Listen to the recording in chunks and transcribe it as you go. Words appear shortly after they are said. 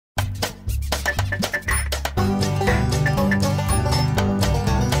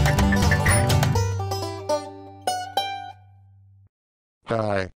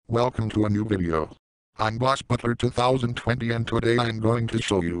Hi, welcome to a new video. I'm Boss Butler 2020 and today I'm going to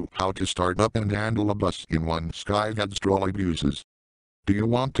show you how to start up and handle a bus in OneSkyVed's Trolleybuses. Do you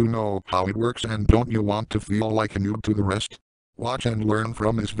want to know how it works and don't you want to feel like a noob to the rest? Watch and learn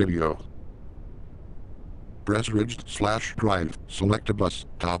from this video. Press Ridged/Drive, select a bus,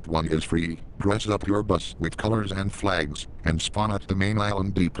 top one is free, dress up your bus with colors and flags, and spawn at the main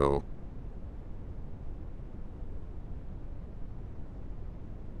island depot.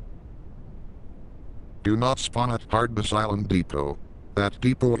 Do not spawn at Hardbus Island Depot. That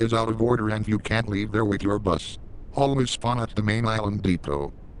depot is out of order and you can't leave there with your bus. Always spawn at the main island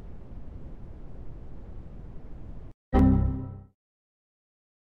depot.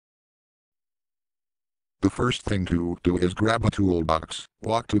 The first thing to do is grab a toolbox,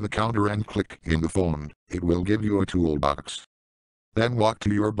 walk to the counter and click in the phone. It will give you a toolbox. Then walk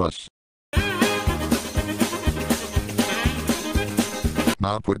to your bus.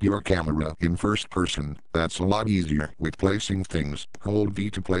 Now put your camera in first person. That's a lot easier with placing things. Hold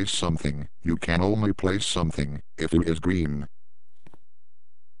V to place something. You can only place something if it is green.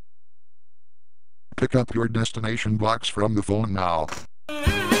 Pick up your destination box from the phone now.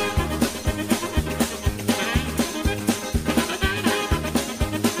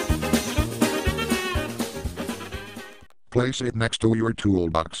 Place it next to your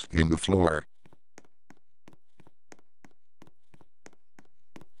toolbox in the floor.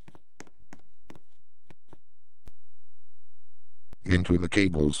 Into the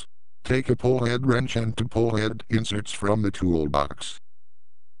cables. Take a pull head wrench and two pull head inserts from the toolbox.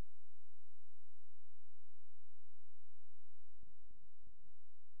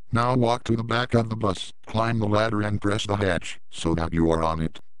 Now walk to the back of the bus, climb the ladder and press the hatch, so that you are on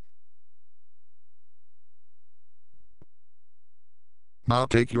it. Now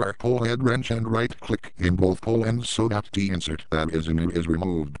take your pull head wrench and right click in both pull ends so that the insert that is in it is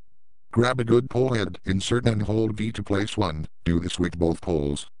removed. Grab a good pull head insert and hold V to place one. Do this with both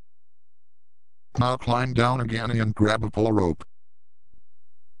poles. Now climb down again and grab a pull rope.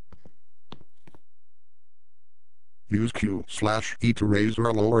 Use Q/E to raise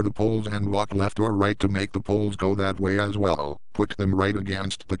or lower the poles and walk left or right to make the poles go that way as well. Put them right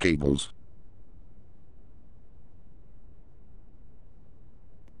against the cables.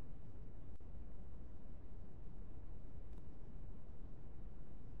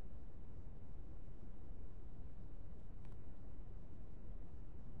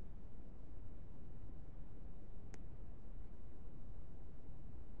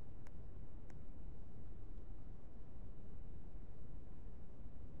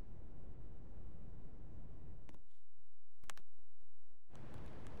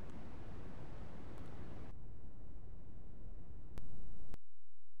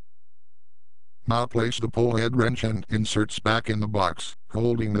 Now place the pull head wrench and inserts back in the box,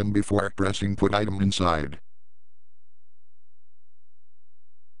 holding them before pressing put item inside.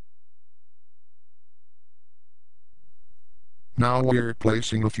 Now we're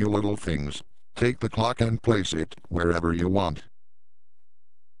placing a few little things. Take the clock and place it wherever you want.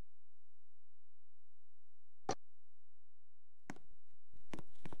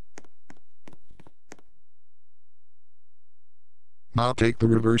 Now take the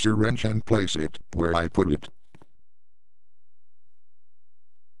reverser wrench and place it where I put it.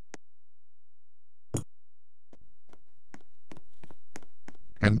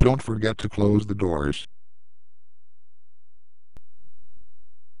 And don't forget to close the doors.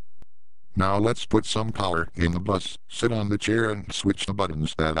 Now let's put some power in the bus. Sit on the chair and switch the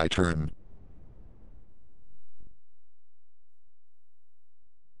buttons that I turn.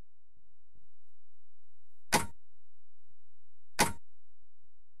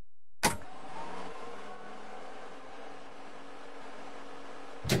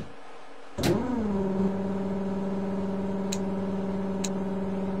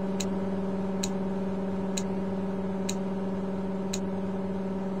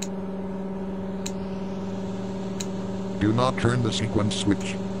 Do not turn the sequence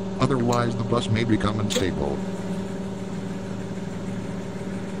switch, otherwise the bus may become unstable.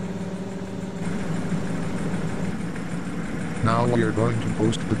 Now we are going to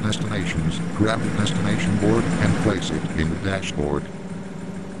post the destinations. Grab the destination board and place it in the dashboard.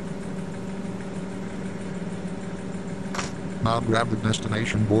 Now grab the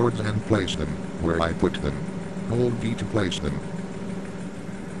destination boards and place them where I put them. Hold V to place them.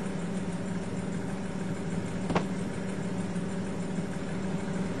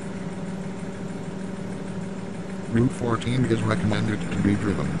 Route 14 is recommended to be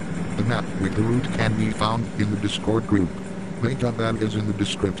driven. The map with the route can be found in the Discord group. Link of that is in the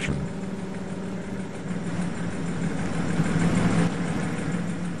description.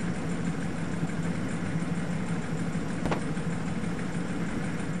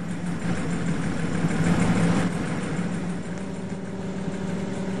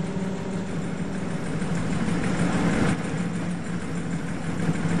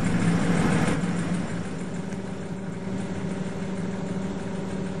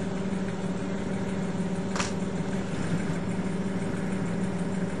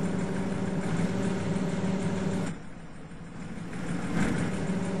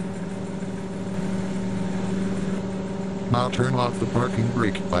 Now turn off the parking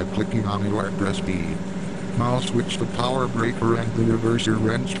brake by clicking on it or press B. Now switch the power breaker and the reverser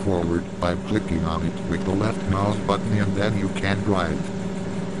wrench forward by clicking on it with the left mouse button, and then you can drive.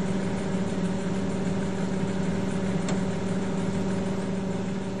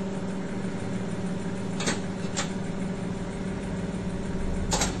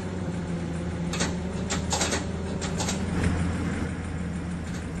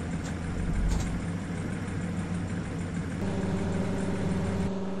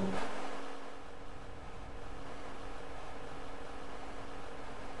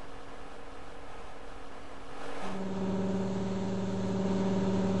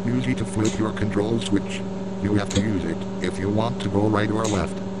 Use it to flip your control switch. You have to use it if you want to go right or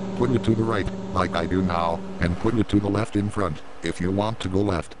left. Put it to the right, like I do now, and put it to the left in front, if you want to go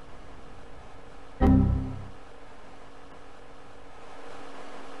left.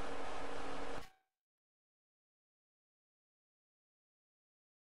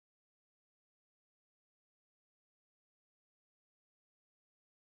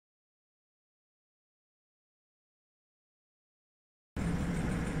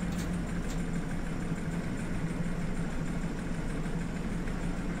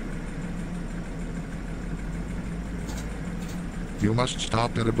 You must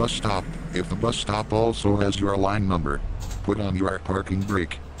stop at a bus stop, if the bus stop also has your line number. Put on your parking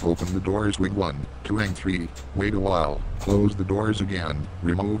brake, open the doors with 1, 2 and 3, wait a while, close the doors again,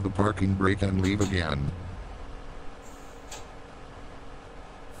 remove the parking brake and leave again.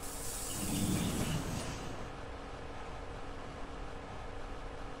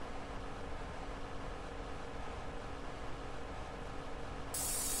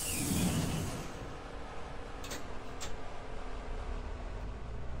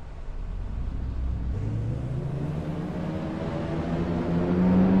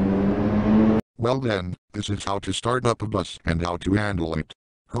 Well then, this is how to start up a bus and how to handle it.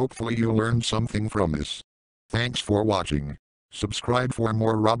 Hopefully you learned something from this. Thanks for watching. Subscribe for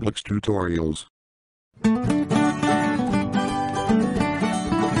more Roblox tutorials.